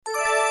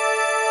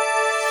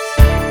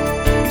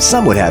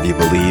Some would have you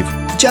believe,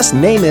 just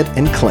name it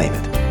and claim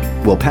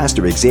it. Well,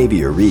 Pastor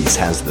Xavier Reese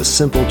has the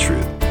simple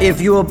truth. If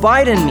you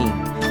abide in me,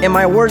 and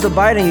my words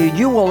abide in you,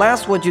 you will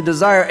ask what you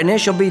desire, and it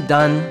shall be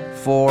done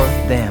for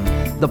them.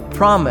 The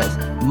promise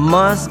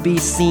must be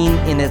seen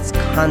in its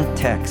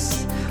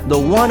context. The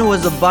one who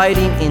is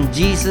abiding in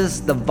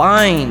Jesus, the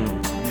vine,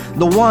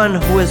 the one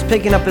who is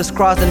picking up his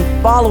cross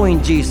and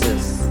following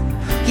Jesus,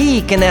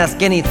 he can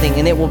ask anything,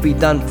 and it will be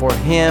done for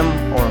him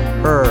or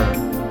her.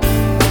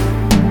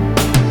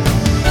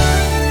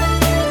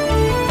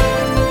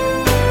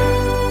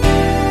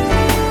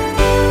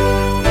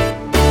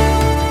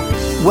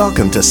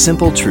 Welcome to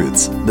Simple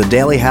Truths, the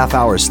daily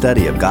half-hour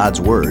study of God's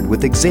Word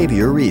with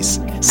Xavier Reese,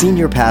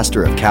 Senior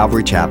Pastor of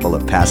Calvary Chapel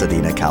of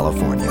Pasadena,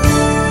 California.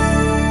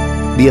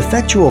 The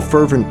effectual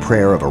fervent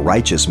prayer of a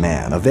righteous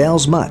man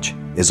avails much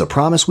is a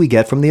promise we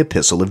get from the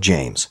Epistle of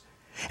James.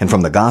 And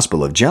from the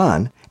Gospel of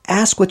John,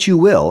 ask what you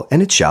will,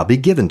 and it shall be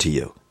given to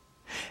you.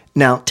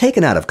 Now,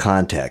 taken out of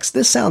context,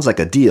 this sounds like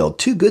a deal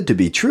too good to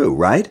be true,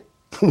 right?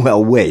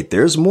 Well, wait,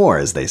 there's more,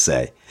 as they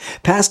say.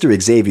 Pastor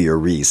Xavier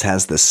Reese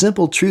has the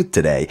simple truth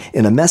today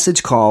in a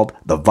message called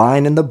The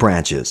Vine and the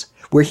Branches,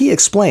 where he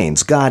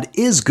explains God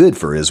is good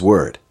for His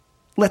Word.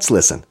 Let's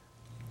listen.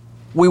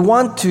 We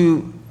want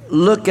to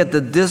look at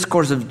the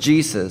discourse of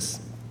Jesus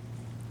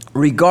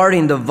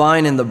regarding the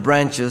vine and the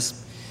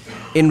branches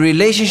in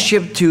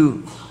relationship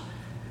to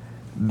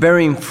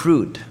bearing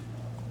fruit,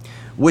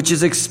 which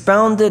is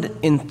expounded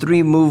in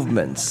 3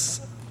 movements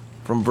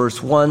from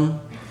verse 1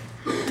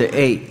 to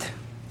 8.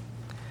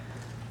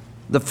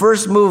 The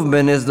first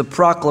movement is the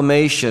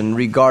proclamation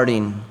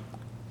regarding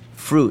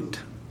fruit,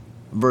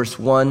 verse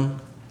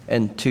 1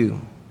 and 2.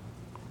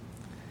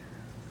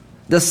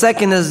 The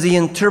second is the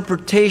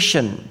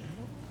interpretation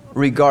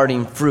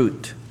regarding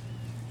fruit,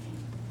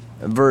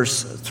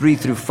 verse 3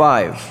 through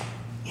 5.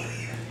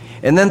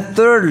 And then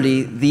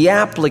thirdly, the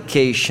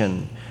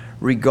application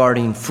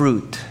regarding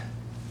fruit,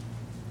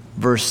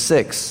 verse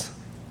 6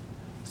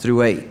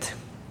 through 8.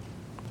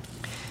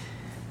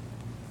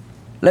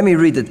 Let me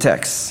read the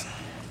text.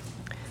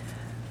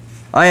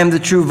 I am the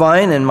true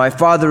vine, and my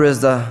Father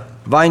is the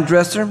vine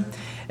dresser.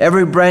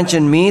 Every branch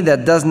in me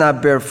that does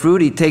not bear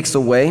fruit, he takes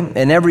away,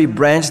 and every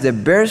branch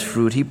that bears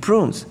fruit, he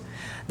prunes,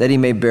 that he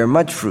may bear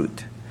much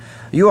fruit.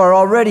 You are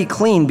already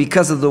clean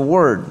because of the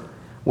word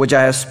which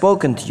I have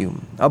spoken to you.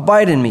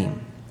 Abide in me,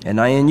 and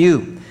I in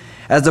you.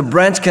 As the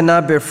branch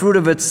cannot bear fruit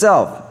of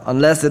itself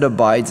unless it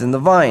abides in the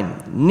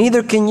vine,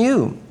 neither can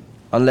you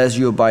unless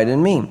you abide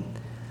in me.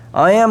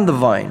 I am the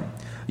vine,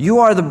 you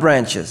are the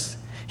branches.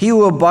 He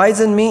who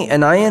abides in me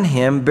and I in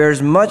him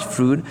bears much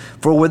fruit,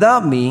 for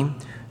without me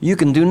you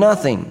can do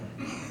nothing.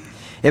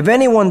 If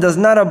anyone does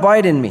not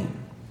abide in me,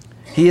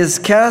 he is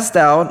cast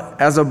out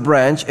as a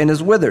branch and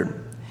is withered.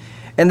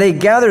 And they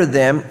gather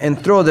them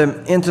and throw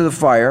them into the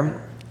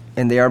fire,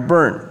 and they are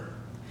burned.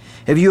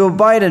 If you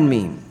abide in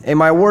me, and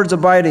my words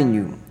abide in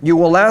you, you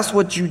will ask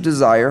what you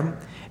desire,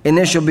 and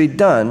it shall be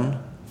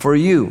done for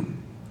you.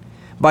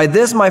 By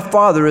this my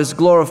Father is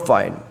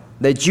glorified,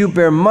 that you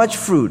bear much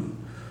fruit,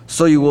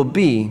 so you will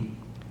be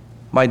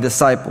my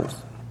disciples.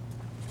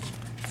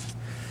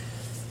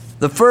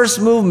 The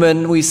first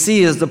movement we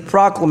see is the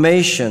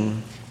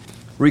proclamation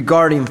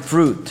regarding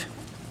fruit.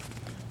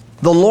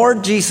 The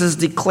Lord Jesus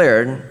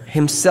declared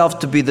himself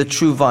to be the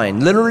true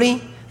vine.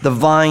 Literally, the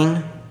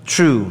vine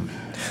true.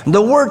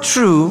 The word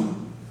true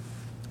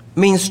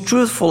means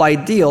truthful,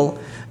 ideal,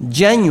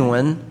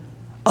 genuine,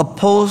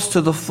 opposed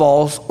to the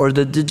false or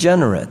the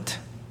degenerate.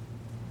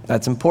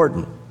 That's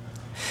important.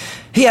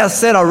 He has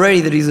said already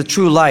that he's the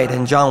true light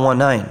in John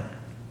 1:9.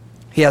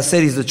 He has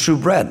said he's the true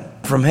bread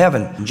from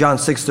heaven in John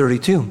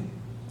 6:32.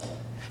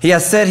 He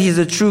has said he's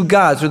the true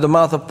God through the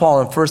mouth of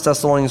Paul in 1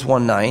 Thessalonians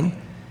 1:9.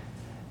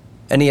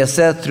 And he has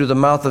said through the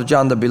mouth of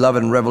John the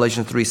Beloved in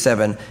Revelation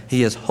 3:7,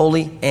 he is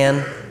holy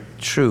and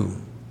true.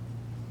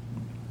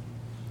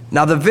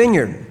 Now the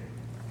vineyard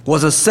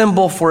was a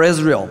symbol for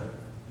Israel.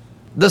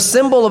 The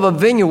symbol of a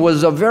vineyard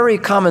was a very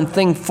common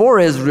thing for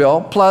Israel,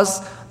 plus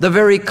the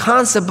very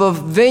concept of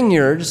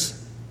vineyards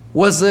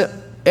was an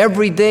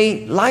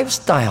everyday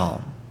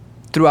lifestyle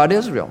throughout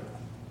Israel.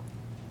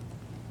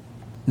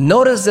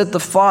 Notice that the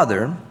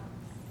Father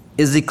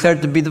is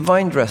declared to be the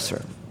vine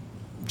dresser.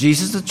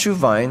 Jesus is the true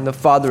vine, the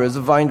Father is the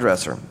vine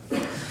dresser.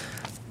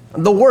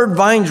 The word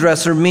vine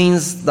dresser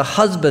means the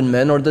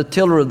husbandman or the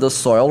tiller of the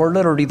soil, or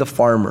literally the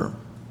farmer.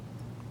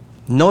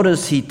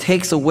 Notice he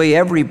takes away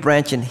every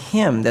branch in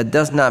him that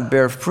does not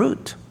bear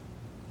fruit.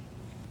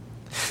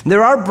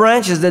 There are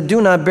branches that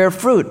do not bear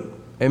fruit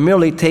and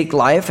merely take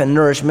life and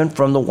nourishment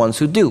from the ones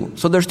who do.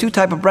 So there's 2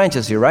 types of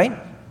branches here, right?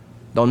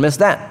 Don't miss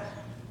that.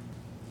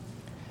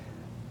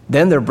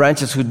 Then there are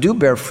branches who do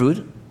bear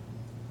fruit,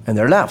 and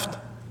they're left.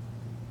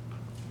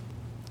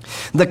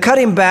 The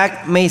cutting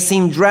back may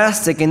seem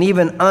drastic and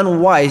even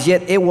unwise,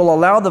 yet it will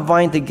allow the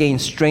vine to gain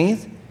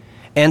strength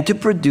and to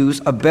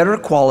produce a better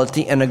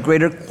quality and a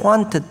greater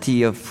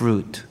quantity of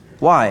fruit.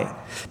 Why?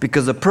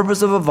 Because the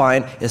purpose of a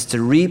vine is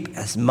to reap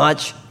as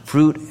much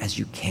fruit as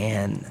you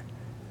can.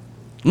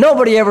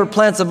 Nobody ever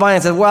plants a vine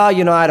and says, well,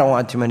 I don't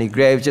want too many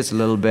grapes, just a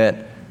little bit.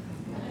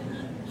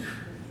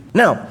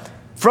 Now,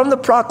 from the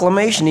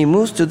proclamation, he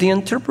moves to the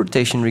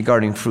interpretation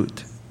regarding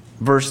fruit.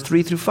 Verse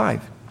 3 through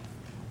 5.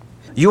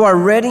 You are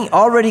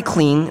already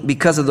clean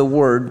because of the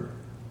word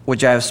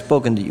which I have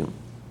spoken to you.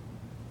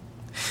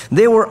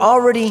 They were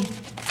already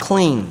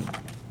clean.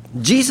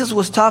 Jesus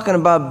was talking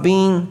about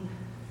being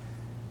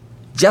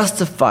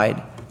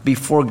justified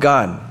before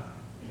God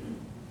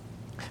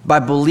by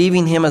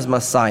believing him as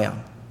Messiah.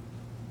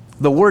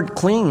 The word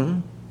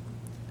clean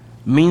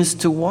means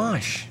to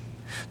wash,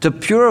 to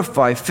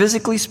purify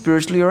physically,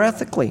 spiritually, or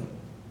ethically.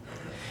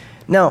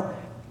 Now,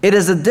 it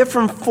is a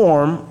different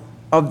form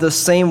of the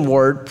same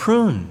word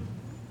prune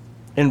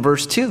in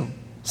verse 2.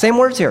 Same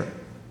words here.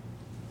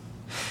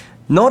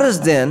 Notice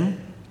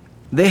then,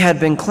 they had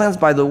been cleansed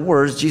by the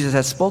words Jesus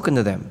had spoken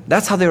to them.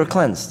 That's how they were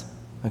cleansed.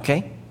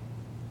 Okay?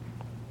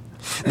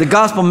 The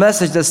gospel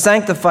message that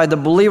sanctified the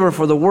believer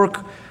for the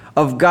work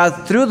of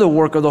God through the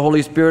work of the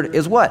Holy Spirit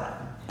is what?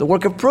 The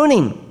work of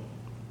pruning.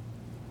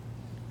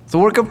 It's the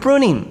work of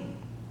pruning.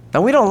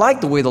 Now, we don't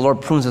like the way the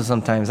Lord prunes us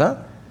sometimes, huh?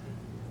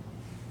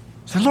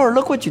 So, Lord,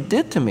 look what you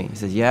did to me. He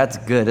says, yeah, it's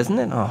good, isn't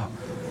it? Oh,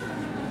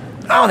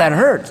 that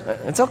hurts.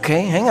 It's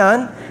okay. Hang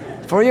on.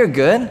 For your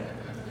good.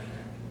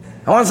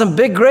 I want some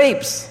big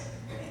grapes.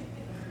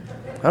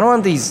 I don't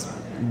want these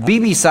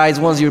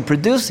BB-sized ones you're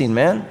producing,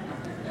 man.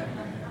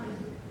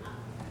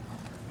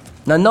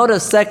 Now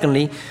notice,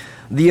 secondly,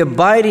 the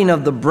abiding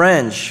of the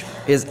branch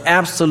is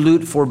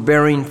absolute for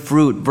bearing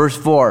fruit. Verse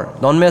 4.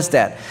 Don't miss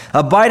that.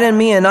 Abide in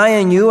me and I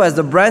in you, as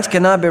the branch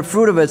cannot bear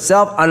fruit of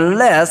itself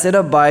unless it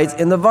abides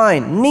in the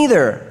vine.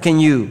 Neither can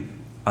you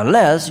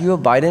unless you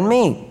abide in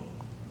me.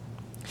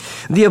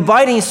 The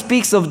abiding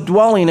speaks of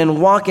dwelling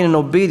and walking in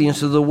obedience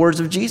to the words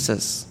of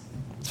Jesus.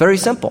 It's very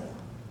simple.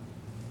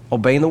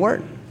 Obeying the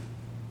word.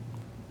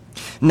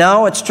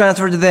 Now it's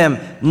transferred to them.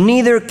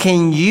 Neither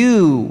can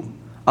you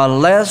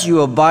unless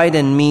you abide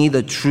in me,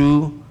 the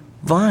true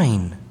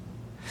vine.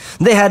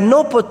 They had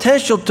no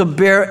potential to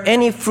bear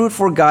any fruit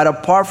for God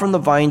apart from the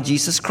vine,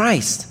 Jesus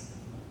Christ.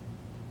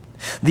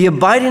 The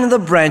abiding of the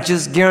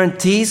branches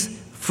guarantees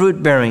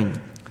fruit bearing.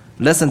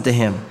 Listen to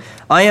him.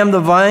 I am the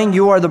vine,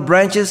 you are the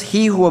branches.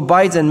 He who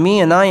abides in me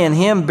and I in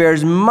him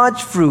bears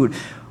much fruit.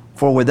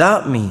 For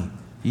without me,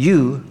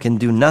 you can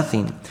do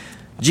nothing.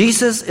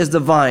 Jesus is the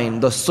vine,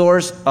 the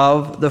source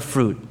of the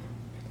fruit.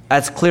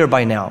 That's clear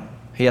by now.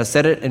 He has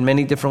said it in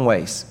many different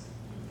ways.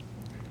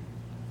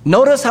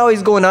 Notice how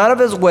he's going out of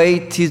his way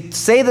to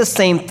say the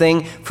same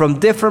thing from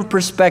different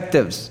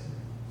perspectives.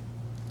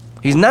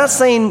 He's not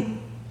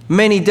saying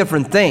many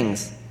different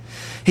things.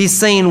 He's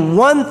saying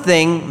one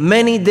thing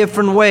many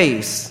different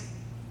ways.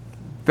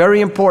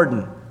 Very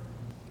important.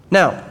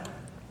 Now,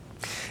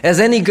 as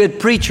any good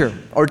preacher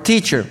or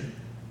teacher,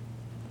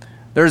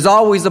 there's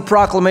always the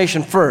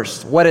proclamation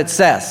first, what it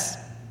says.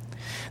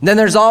 Then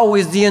there's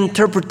always the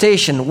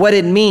interpretation, what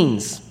it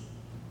means.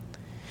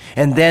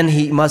 And then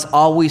he must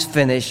always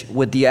finish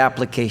with the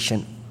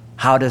application.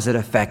 How does it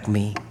affect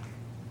me?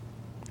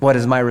 What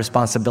is my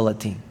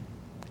responsibility?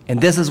 And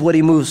this is what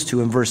he moves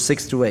to in verse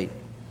 6 through 8.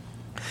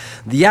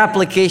 The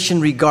application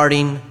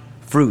regarding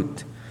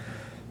fruit.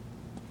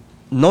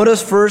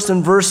 Notice first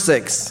in verse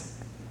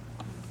 6,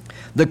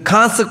 the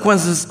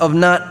consequences of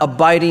not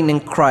abiding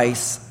in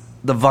Christ,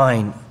 the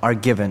vine, are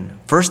given.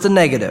 First, the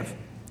negative.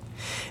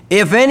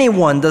 If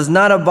anyone does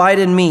not abide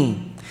in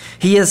me,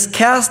 he is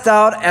cast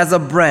out as a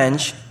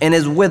branch and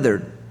is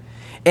withered.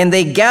 And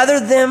they gather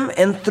them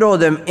and throw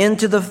them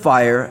into the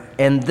fire,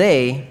 and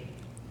they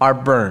are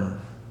burned.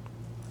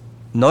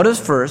 Notice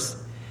first,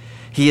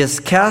 he is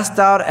cast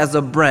out as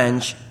a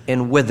branch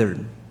and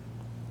withered.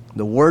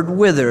 The word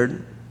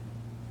withered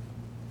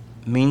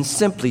means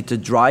simply to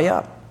dry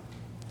up,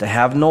 to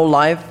have no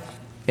life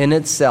in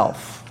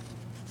itself.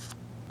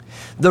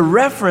 The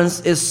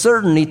reference is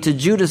certainly to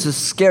Judas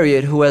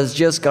Iscariot, who has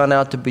just gone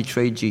out to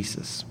betray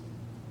Jesus.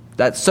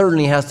 That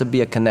certainly has to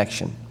be a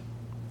connection,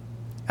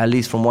 at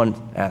least from one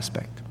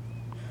aspect.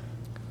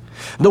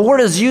 The word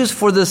is used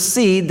for the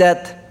seed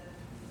that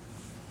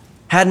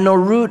had no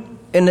root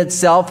in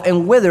itself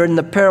and withered in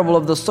the parable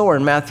of the sower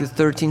in Matthew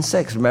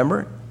 13:6.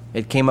 Remember?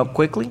 It came up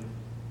quickly,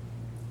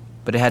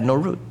 but it had no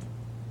root.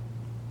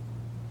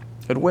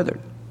 It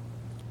withered.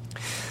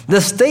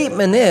 The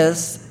statement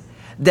is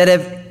that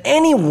if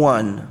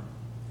anyone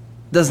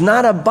does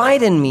not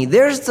abide in me,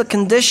 there's the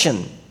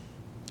condition.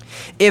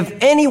 If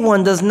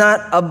anyone does not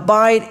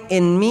abide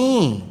in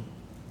me.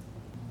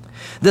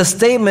 The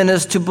statement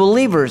is to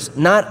believers,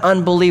 not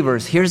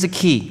unbelievers. Here's the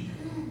key.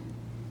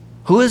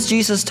 Who is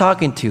Jesus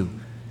talking to?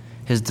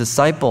 His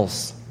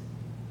disciples.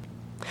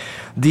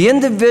 The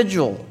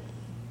individual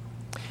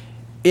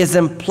is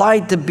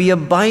implied to be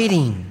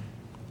abiding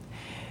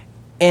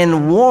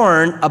and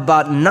warned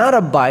about not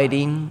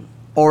abiding,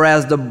 or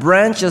as the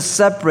branch is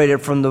separated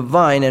from the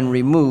vine and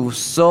removed,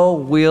 so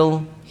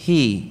will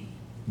he.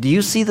 Do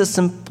you see the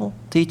simple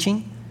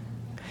teaching?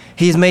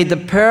 He's made the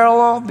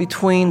parallel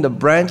between the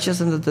branches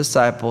and the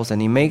disciples,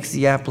 and he makes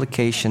the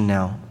application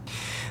now.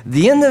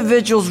 The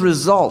individual's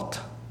result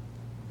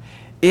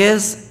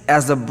is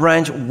as a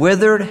branch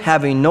withered,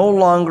 having no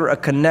longer a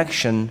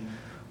connection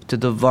to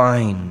the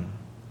vine.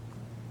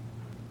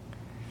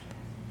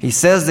 He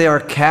says they are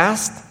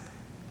cast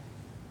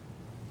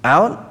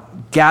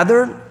out,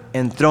 gathered,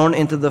 and thrown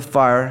into the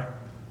fire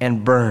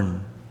and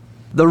burned.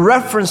 The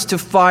reference to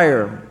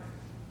fire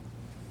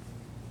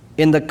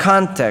in the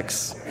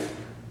context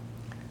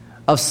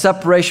of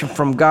separation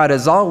from God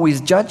is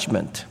always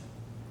judgment.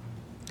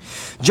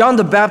 John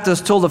the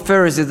Baptist told the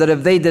Pharisees that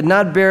if they did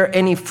not bear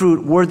any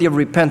fruit worthy of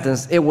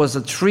repentance, it was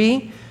a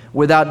tree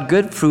without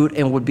good fruit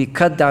and would be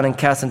cut down and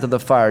cast into the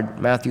fire.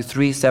 Matthew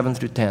 3, 7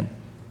 through 10.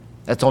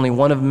 That's only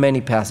one of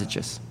many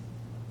passages.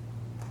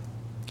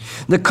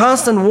 The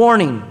constant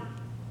warning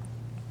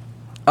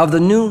of the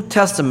New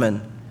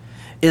Testament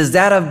is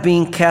that of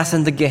being cast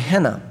into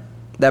Gehenna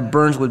that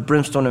burns with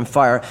brimstone and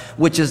fire,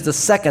 which is the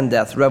second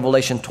death,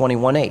 Revelation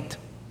 21:8.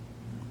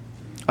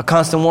 A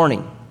constant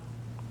warning.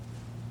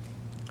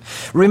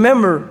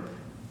 Remember,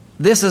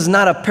 this is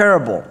not a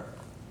parable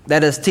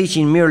that is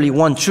teaching merely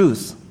one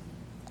truth,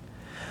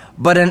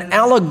 but an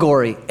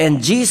allegory,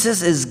 and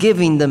Jesus is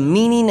giving the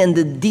meaning and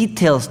the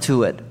details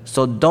to it.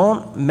 So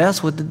don't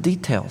mess with the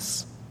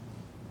details.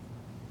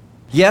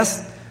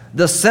 Yes,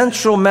 the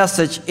central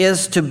message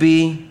is to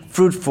be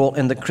fruitful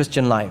in the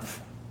Christian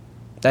life.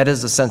 That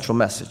is the central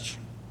message.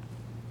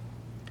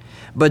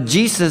 But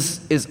Jesus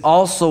is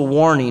also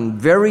warning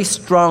very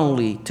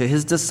strongly to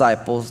his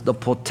disciples the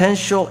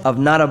potential of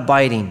not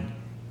abiding.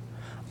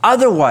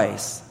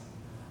 Otherwise,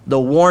 the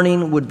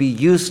warning would be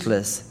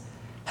useless,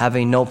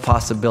 having no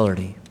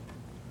possibility.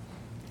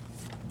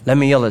 Let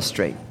me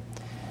illustrate.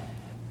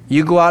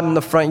 You go out in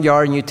the front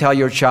yard and you tell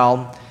your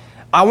child,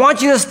 I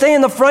want you to stay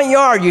in the front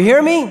yard, you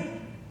hear me?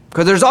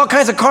 Because there's all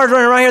kinds of cars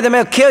running around here that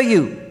may kill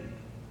you.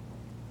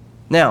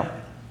 Now,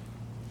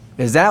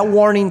 is that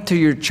warning to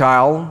your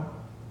child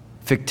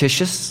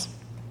fictitious?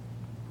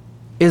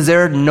 Is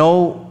there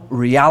no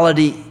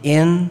reality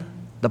in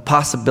the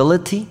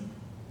possibility?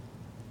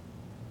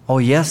 Oh,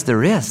 yes,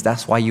 there is.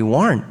 That's why you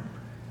warn.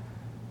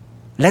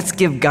 Let's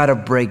give God a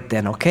break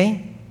then,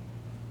 okay?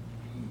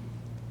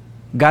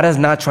 God is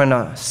not trying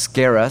to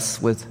scare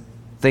us with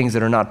things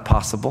that are not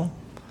possible.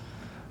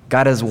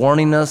 God is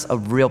warning us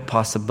of real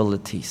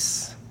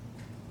possibilities.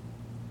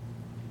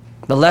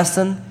 The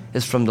lesson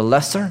is from the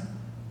lesser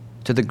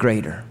to the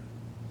greater.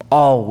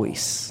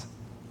 Always.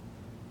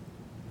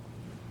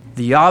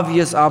 The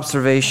obvious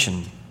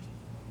observation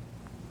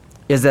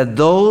is that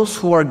those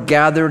who are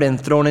gathered and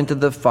thrown into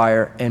the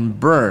fire and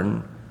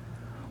burned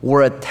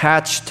were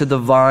attached to the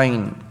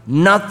vine.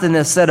 Nothing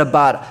is said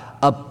about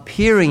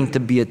appearing to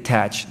be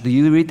attached. Do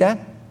you read that?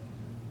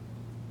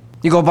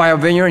 You go by a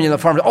vineyard and you're the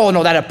farmer, oh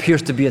no, that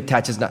appears to be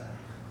attached. It's not.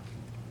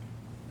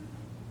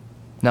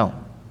 No.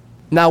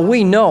 Now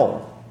we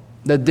know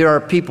that there are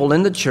people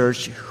in the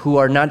church who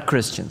are not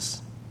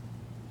Christians.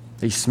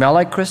 They smell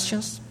like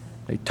Christians,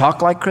 they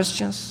talk like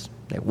Christians,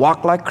 they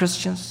walk like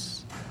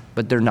Christians,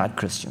 but they're not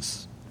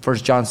Christians. 1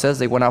 John says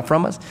they went out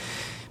from us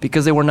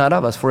because they were not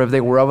of us. For if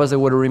they were of us, they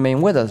would have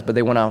remained with us, but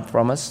they went out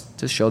from us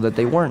to show that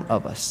they weren't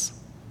of us.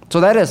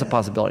 So that is a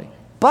possibility.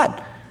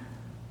 But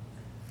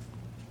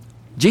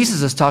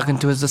Jesus is talking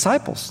to his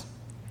disciples.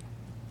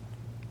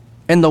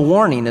 And the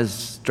warning is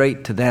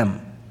straight to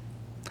them,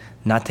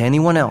 not to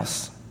anyone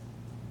else.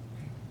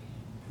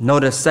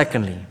 Notice,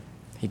 secondly,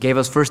 he gave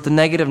us first the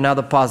negative, now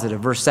the positive.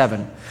 Verse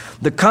 7.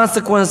 The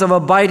consequence of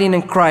abiding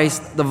in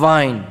Christ, the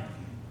vine.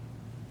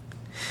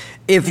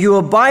 If you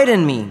abide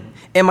in me,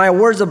 and my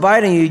words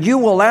abide in you, you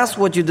will ask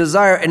what you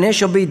desire, and it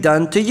shall be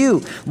done to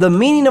you. The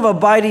meaning of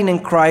abiding in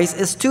Christ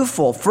is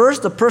twofold.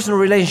 First, the personal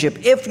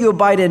relationship. If you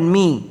abide in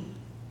me.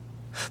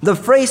 The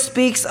phrase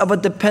speaks of a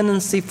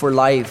dependency for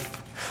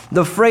life.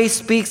 The phrase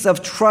speaks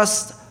of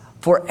trust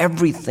for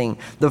everything.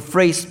 The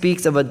phrase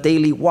speaks of a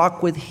daily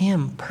walk with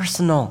him,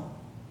 personal.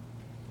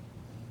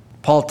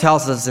 Paul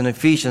tells us in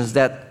Ephesians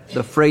that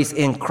the phrase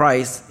in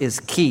Christ is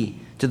key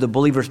to the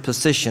believer's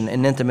position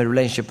and intimate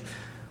relationship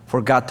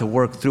for God to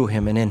work through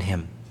him and in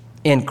him.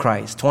 In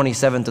Christ,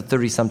 27 to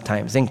 30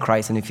 sometimes. In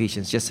Christ in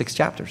Ephesians, just 6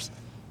 chapters.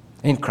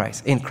 In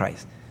Christ, in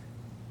Christ.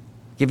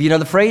 Give you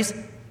another phrase?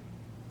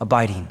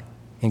 Abiding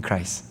in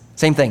Christ.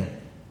 Same thing.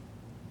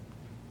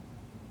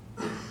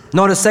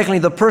 Notice, secondly,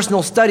 the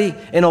personal study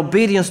and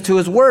obedience to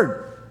his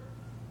word.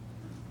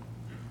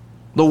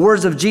 The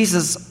words of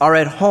Jesus are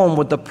at home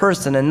with the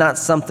person and not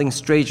something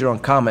strange or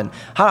uncommon.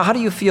 How do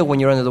you feel when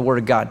you're under the word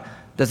of God?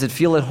 Does it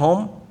feel at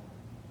home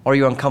or are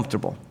you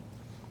uncomfortable?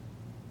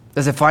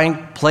 Does it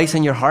find place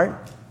in your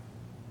heart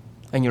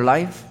and your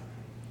life?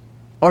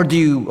 Or are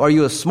you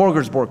a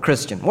smorgasbord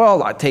Christian?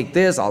 Well, I take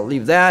this, I'll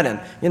leave that, and,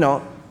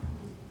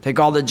 take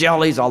all the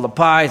jellies, all the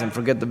pies, and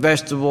forget the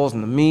vegetables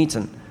and the meats.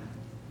 And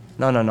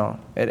no.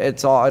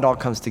 It all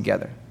comes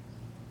together.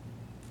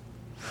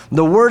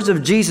 The words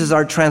of Jesus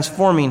are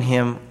transforming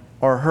him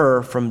or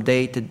her from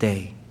day to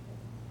day.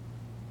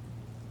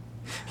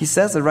 He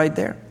says it right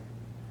there.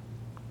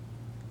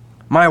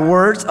 My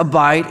words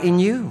abide in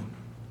you.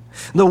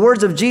 The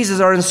words of Jesus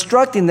are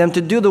instructing them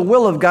to do the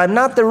will of God,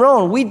 not their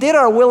own. We did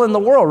our will in the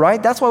world,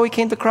 right? That's why we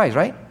came to Christ,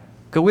 right?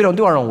 because we don't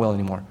do our own will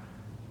anymore.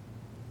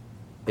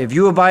 If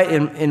you abide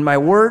in my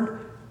word,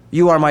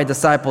 you are my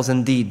disciples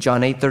indeed,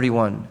 John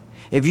 8:31.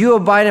 If you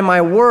abide in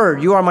my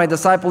word, you are my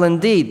disciple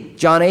indeed,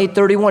 John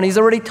 8:31. He's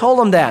already told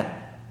them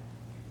that.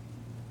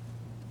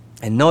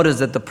 And notice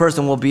that the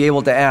person will be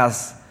able to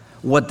ask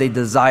what they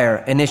desire,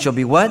 and it shall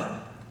be what?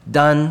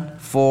 Done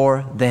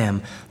for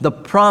them. The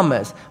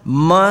promise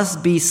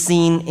must be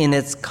seen in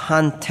its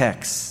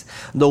context.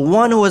 The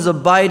one who is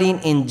abiding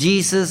in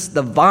Jesus,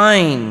 the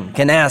vine,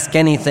 can ask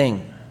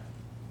anything.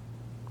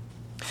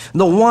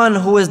 The one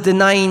who is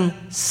denying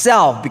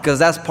self, because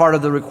that's part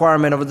of the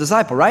requirement of a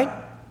disciple, right?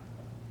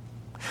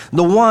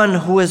 The one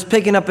who is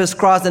picking up his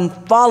cross and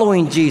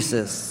following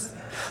Jesus.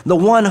 The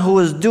one who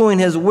is doing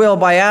his will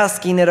by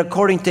asking it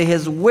according to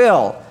his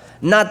will,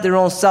 not their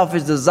own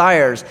selfish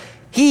desires.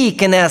 He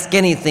can ask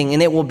anything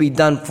and it will be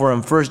done for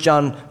him. 1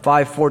 John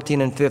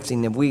 5:14 and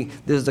 15.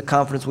 This is the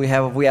confidence we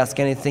have. If we ask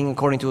anything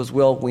according to his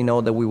will, we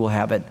know that we will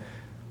have it.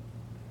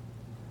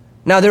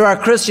 Now, there are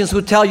Christians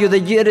who tell you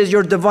that it is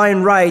your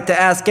divine right to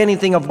ask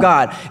anything of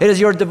God. It is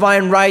your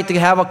divine right to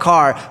have a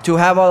car, to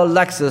have a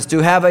Lexus, to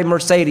have a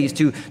Mercedes,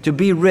 to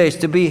be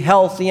rich, to be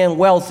healthy and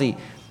wealthy.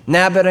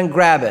 Nab it and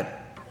grab it.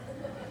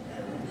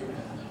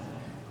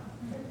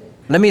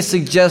 Let me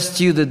suggest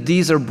to you that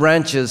these are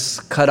branches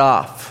cut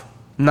off,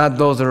 not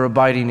those that are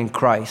abiding in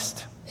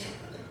Christ.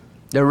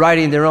 They're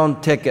writing their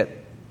own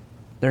ticket.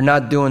 They're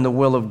not doing the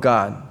will of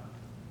God.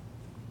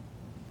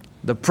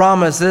 The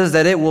promise is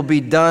that it will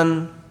be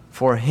done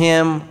for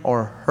him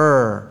or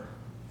her.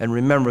 And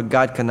remember,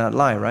 God cannot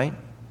lie, right?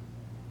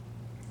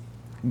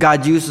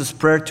 God uses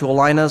prayer to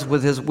align us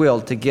with his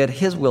will, to get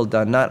his will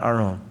done, not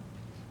our own.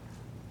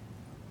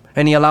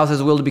 And he allows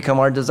his will to become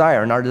our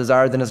desire, and our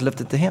desire then is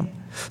lifted to him.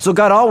 So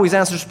God always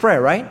answers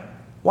prayer, right?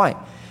 Why?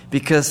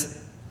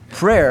 Because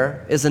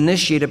prayer is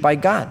initiated by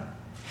God.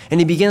 And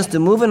he begins to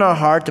move in our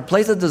heart to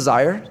place a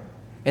desire,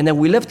 and then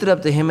we lift it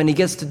up to him, and he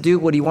gets to do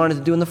what he wanted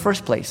to do in the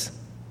first place.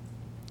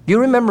 You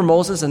remember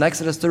Moses in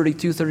Exodus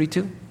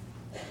 32:32?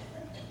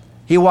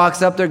 He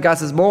walks up there, God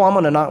says, Mo, I'm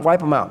going to wipe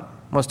them out.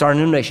 I'm going to start a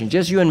new nation,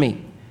 just you and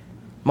me.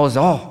 Moses,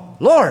 oh,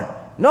 Lord,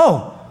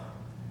 no.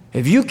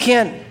 If you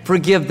can't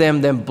forgive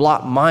them, then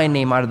blot my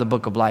name out of the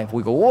book of life.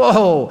 We go,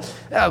 whoa,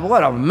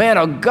 what a man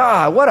of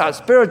God, what a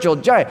spiritual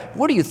giant.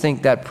 Where do you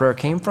think that prayer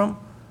came from?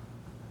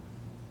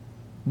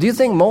 Do you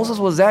think Moses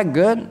was that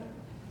good?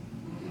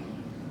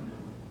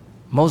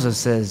 Moses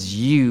says,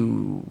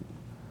 you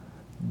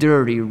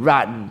dirty,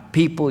 rotten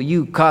people,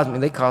 you caused me.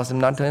 They caused him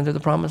not to enter the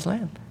promised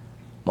land.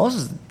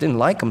 Moses didn't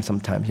like them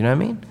sometimes, you know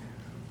what I mean?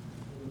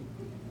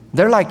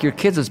 They're like your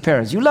kids as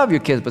parents. You love your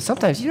kids, but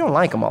sometimes you don't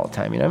like them all the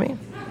time, you know what I mean?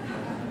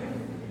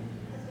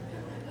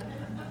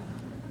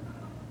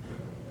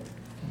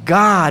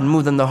 God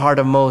moved in the heart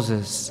of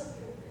Moses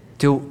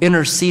to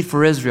intercede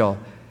for Israel,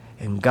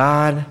 and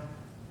God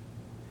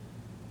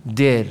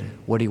did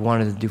what he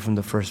wanted to do from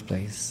the first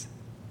place.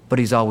 But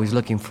he's always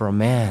looking for a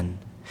man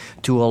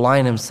to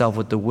align himself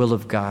with the will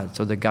of God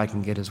so that God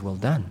can get his will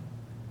done.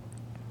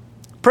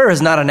 Prayer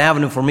is not an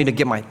avenue for me to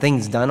get my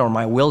things done or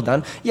my will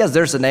done. Yes,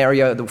 there's an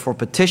area for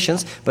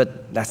petitions,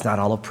 but that's not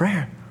all of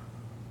prayer.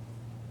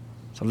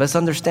 So let's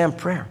understand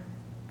prayer.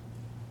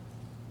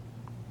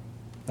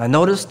 Now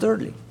notice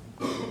thirdly,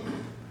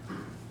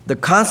 the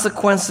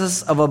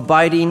consequences of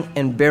abiding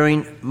and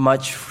bearing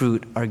much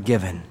fruit are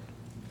given.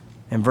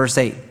 In verse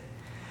 8,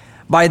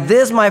 by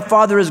this my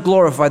Father is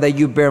glorified, that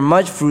you bear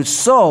much fruit,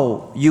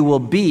 so you will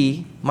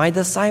be my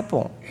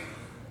disciple.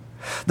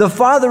 The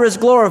Father is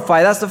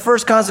glorified. That's the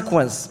first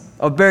consequence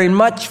of bearing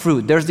much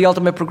fruit. There's the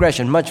ultimate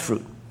progression, much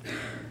fruit.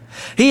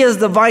 He is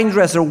the vine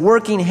dresser,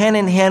 working hand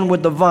in hand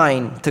with the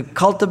vine to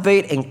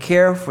cultivate and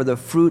care for the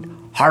fruit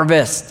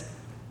harvest.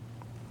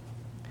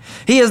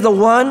 He is the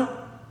one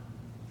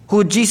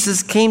who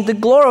Jesus came to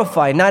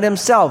glorify, not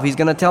himself. He's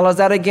going to tell us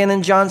that again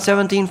in John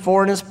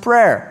 17:4 in his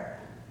prayer.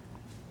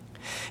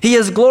 He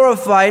is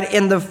glorified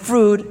in the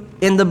fruit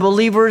in the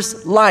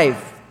believer's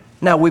life.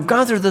 Now, we've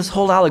gone through this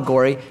whole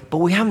allegory, but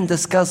we haven't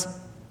discussed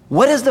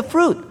what is the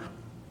fruit.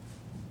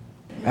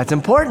 That's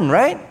important,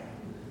 right?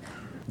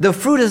 The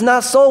fruit is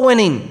not soul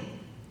winning.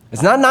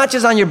 It's not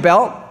notches on your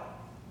belt.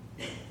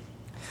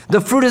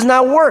 The fruit is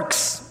not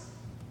works.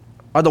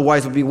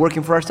 Otherwise, we'd be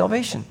working for our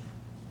salvation.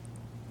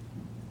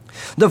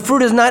 The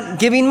fruit is not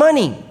giving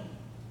money.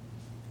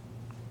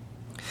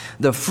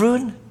 The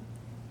fruit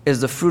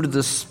is the fruit of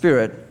the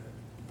Spirit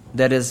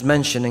that is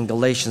mentioned in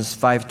Galatians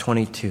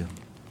 5:22.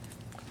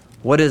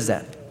 What is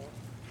that?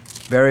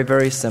 Very,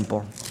 very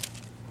simple.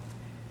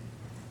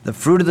 The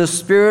fruit of the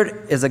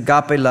Spirit is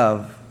agape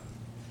love,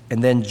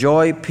 and then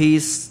joy,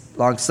 peace,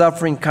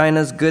 long-suffering,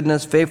 kindness,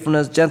 goodness,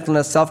 faithfulness,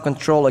 gentleness,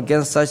 self-control.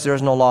 Against such there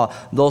is no law.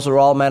 Those are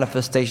all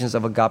manifestations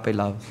of agape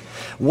love.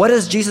 What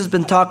has Jesus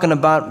been talking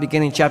about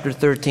beginning chapter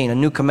 13? A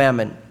new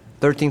commandment,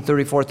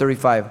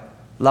 13:34-35.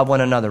 Love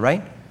one another,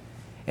 right?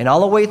 And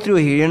all the way through,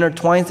 he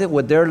intertwines it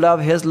with their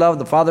love, his love,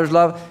 the Father's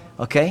love.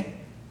 Okay?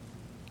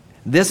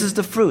 This is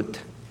the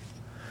fruit.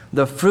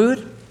 The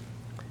fruit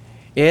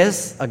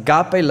is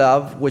agape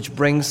love, which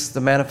brings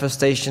the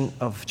manifestation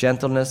of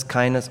gentleness,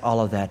 kindness, all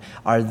of that.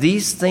 Are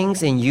these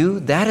things in you?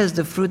 That is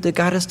the fruit that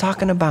God is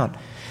talking about.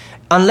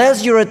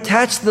 Unless you're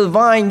attached to the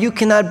vine, you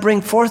cannot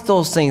bring forth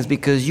those things,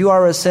 because you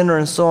are a sinner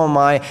and so am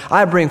I.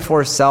 I bring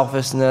forth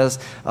selfishness,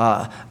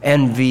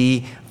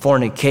 envy,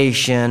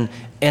 fornication,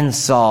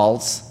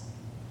 insults,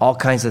 all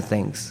kinds of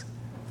things.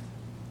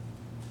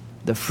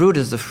 The fruit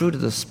is the fruit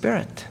of the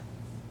Spirit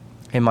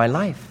in my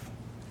life.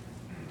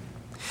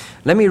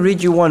 Let me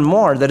read you one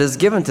more that is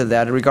given to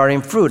that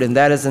regarding fruit, and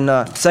that is in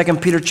 2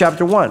 Peter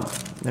chapter 1.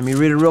 Let me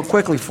read it real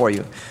quickly for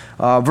you.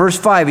 Verse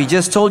 5, he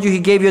just told you he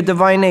gave you a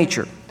divine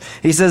nature.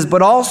 He says,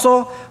 but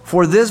also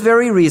for this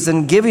very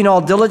reason, giving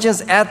all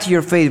diligence, add to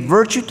your faith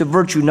virtue, to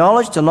virtue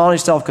knowledge, to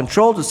knowledge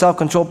self-control, to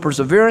self-control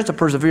perseverance, to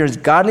perseverance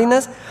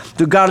godliness,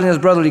 to godliness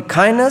brotherly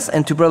kindness,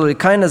 and to brotherly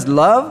kindness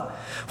love.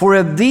 For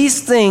if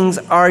these things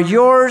are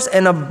yours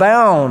and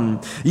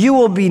abound, you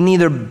will be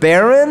neither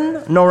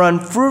barren nor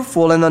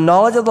unfruitful in the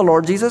knowledge of the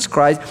Lord Jesus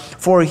Christ.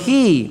 For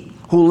he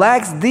who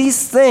lacks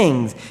these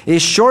things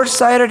is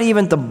short-sighted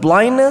even to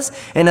blindness,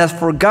 and has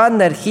forgotten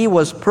that he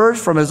was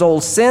purged from his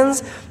old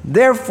sins.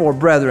 Therefore,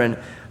 brethren,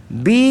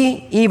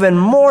 be even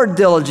more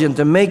diligent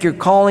to make your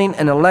calling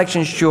and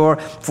election sure.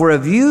 For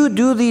if you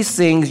do these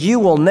things, you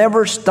will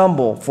never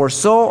stumble. For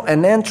so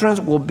an entrance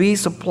will be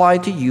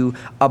supplied to you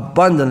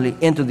abundantly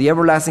into the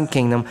everlasting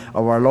kingdom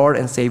of our Lord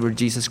and Savior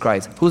Jesus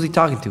Christ. Who's he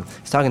talking to?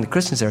 He's talking to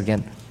Christians there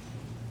again.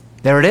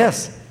 There it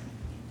is.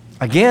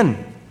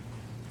 Again.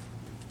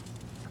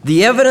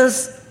 The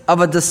evidence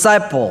of a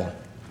disciple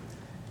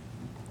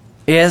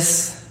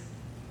is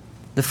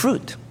the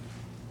fruit,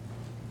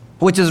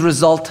 which is a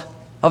result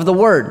of the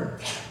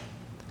Word,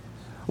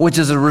 which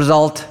is a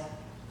result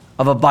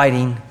of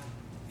abiding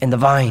in the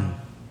vine.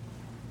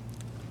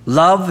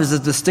 Love is a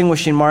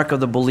distinguishing mark of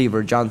the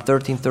believer, John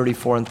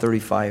 13:34 and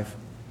 35.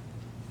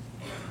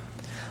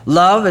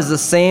 Love is the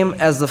same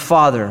as the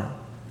Father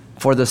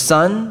for the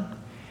Son,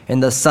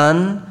 and the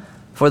Son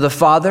for the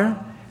Father,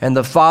 and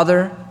the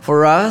Father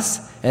for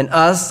us, and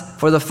us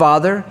for the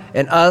Father,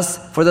 and us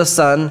for the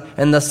Son,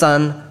 and the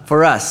Son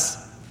for us.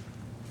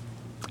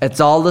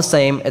 It's all the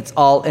same. It's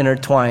all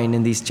intertwined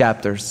in these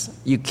chapters.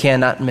 You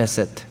cannot miss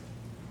it.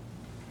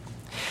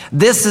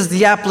 This is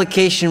the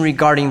application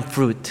regarding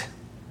fruit.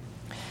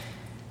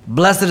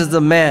 Blessed is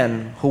the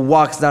man who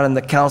walks not in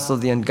the counsel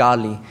of the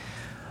ungodly,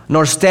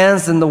 nor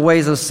stands in the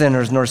ways of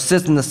sinners, nor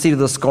sits in the seat of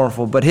the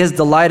scornful. But his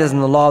delight is in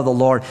the law of the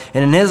Lord,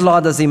 and in his law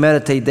does he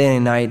meditate day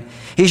and night.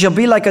 He shall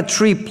be like a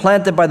tree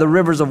planted by the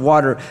rivers of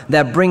water,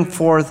 that bring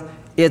forth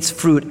its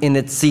fruit in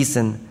its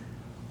season,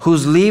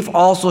 whose leaf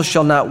also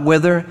shall not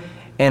wither,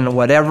 and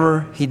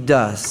whatever he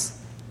does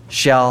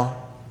shall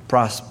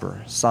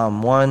prosper.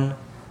 Psalm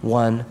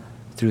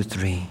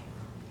 1:1-3.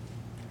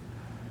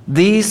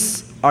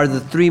 These are the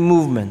three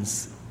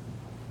movements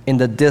in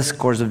the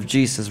discourse of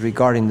Jesus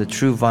regarding the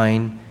true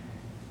vine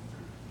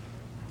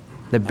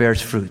that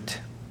bears fruit.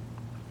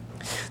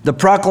 The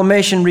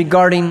proclamation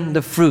regarding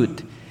the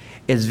fruit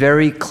is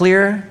very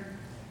clear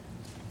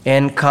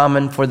and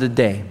common for the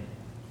day.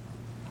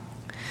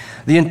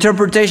 The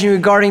interpretation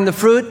regarding the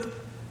fruit,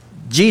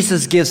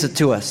 Jesus gives it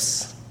to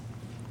us.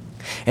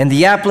 And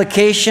the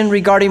application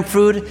regarding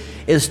fruit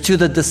is to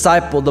the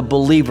disciple, the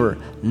believer,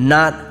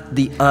 not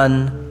the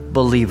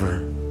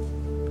unbeliever.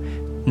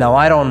 Now,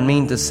 I don't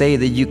mean to say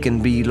that you can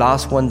be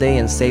lost one day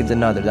and saved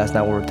another. That's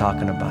not what we're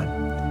talking about.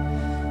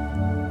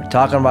 We're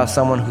talking about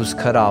someone who's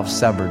cut off,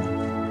 severed.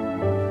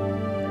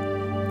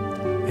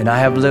 And I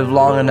have lived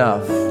long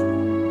enough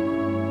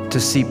to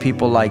see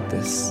people like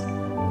this,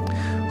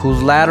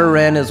 whose latter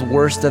end is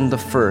worse than the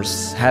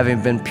first.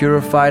 Having been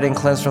purified and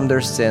cleansed from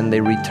their sin,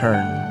 they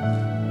return.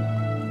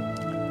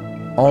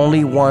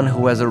 Only one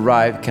who has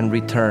arrived can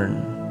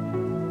return,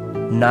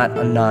 not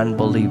a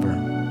non-believer.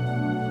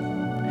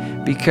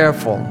 Be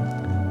careful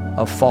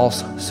of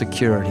false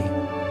security.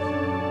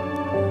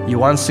 You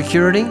want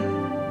security?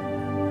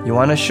 You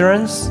want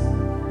assurance?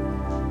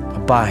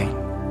 Abide.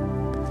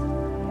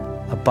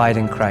 Abide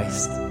in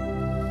Christ.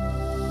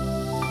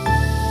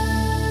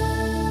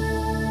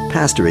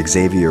 Pastor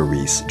Xavier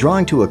Reese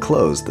drawing to a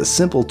close the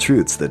simple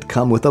truths that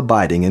come with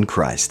abiding in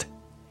Christ.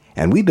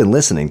 And we've been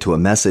listening to a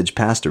message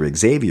Pastor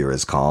Xavier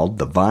has called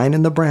The Vine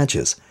and the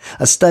Branches,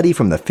 a study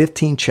from the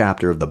 15th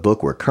chapter of the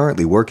book we're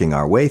currently working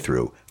our way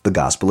through, the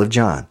Gospel of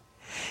John.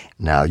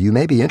 Now, you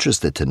may be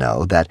interested to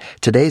know that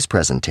today's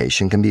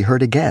presentation can be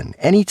heard again,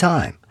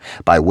 anytime,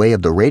 by way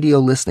of the radio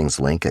listings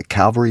link at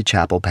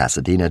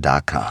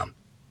calvarychapelpasadena.com.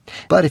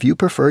 But if you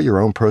prefer your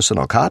own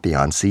personal copy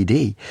on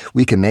CD,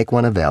 we can make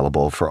one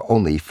available for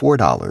only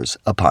 $4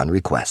 upon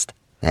request.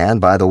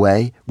 And by the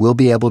way, we'll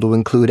be able to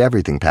include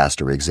everything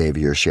Pastor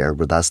Xavier shared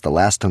with us the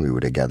last time we were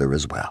together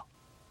as well.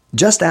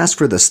 Just ask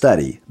for the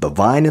study, The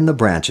Vine and the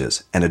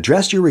Branches, and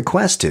address your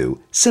request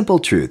to Simple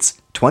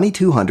Truths,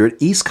 2200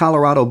 East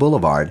Colorado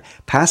Boulevard,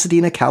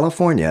 Pasadena,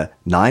 California,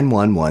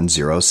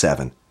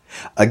 91107.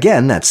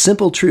 Again, that's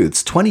Simple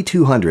Truths,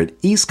 2200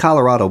 East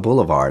Colorado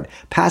Boulevard,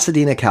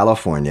 Pasadena,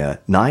 California,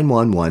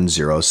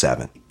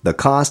 91107. The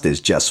cost is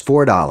just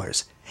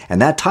 $4.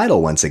 And that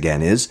title, once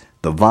again, is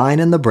The Vine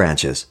and the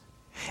Branches.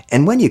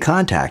 And when you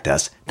contact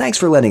us, thanks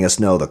for letting us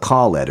know the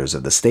call letters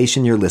of the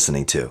station you're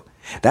listening to.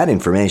 That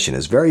information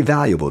is very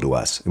valuable to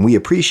us, and we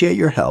appreciate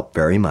your help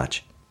very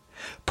much.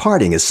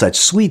 Parting is such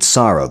sweet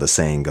sorrow, the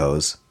saying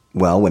goes.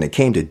 Well, when it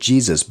came to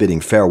Jesus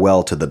bidding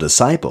farewell to the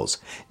disciples,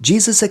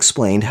 Jesus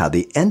explained how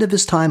the end of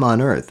his time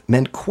on earth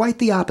meant quite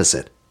the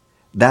opposite.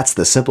 That's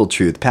the simple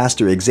truth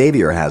Pastor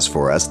Xavier has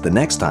for us the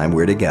next time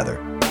we're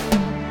together.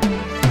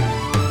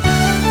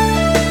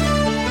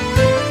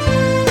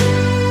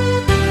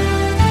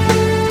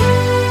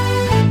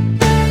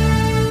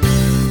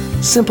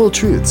 Simple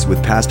Truths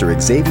with Pastor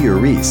Xavier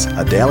Reese,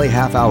 a daily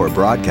half-hour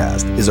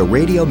broadcast, is a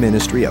radio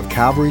ministry of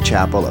Calvary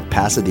Chapel of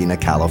Pasadena,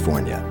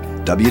 California.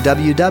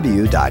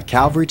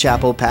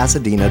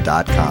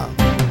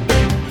 www.calvarychapelpasadena.com.